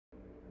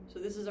So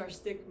this is our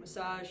stick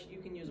massage. You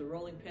can use a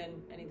rolling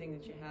pin, anything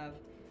that you have.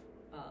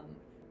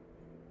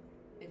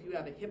 If you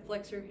have a hip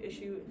flexor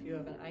issue, if you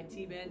have an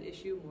IT band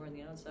issue, more on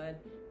the outside,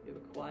 if you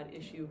have a quad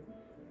issue,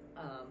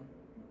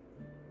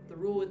 the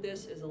rule with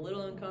this is a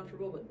little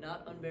uncomfortable, but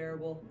not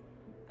unbearable.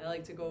 I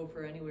like to go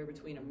for anywhere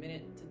between a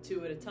minute to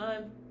 2 at a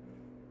time.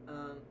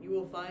 You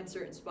will find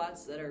certain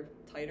spots that are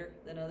tighter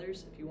than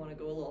others. If you want to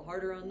go a little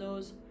harder on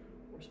those,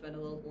 or spend a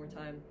little more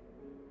time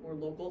more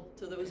local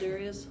to those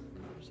areas,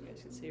 so you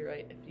guys can see,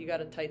 right? If you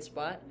got a tight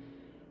spot,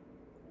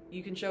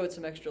 you can show it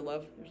some extra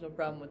love. There's no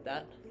problem with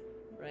that,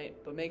 right?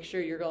 But make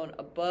sure you're going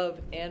above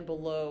and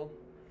below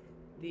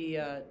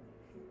the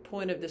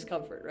point of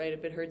discomfort, right?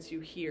 If it hurts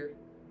you here,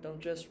 don't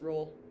just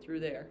roll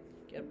through there.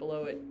 Get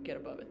below it, get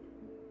above it.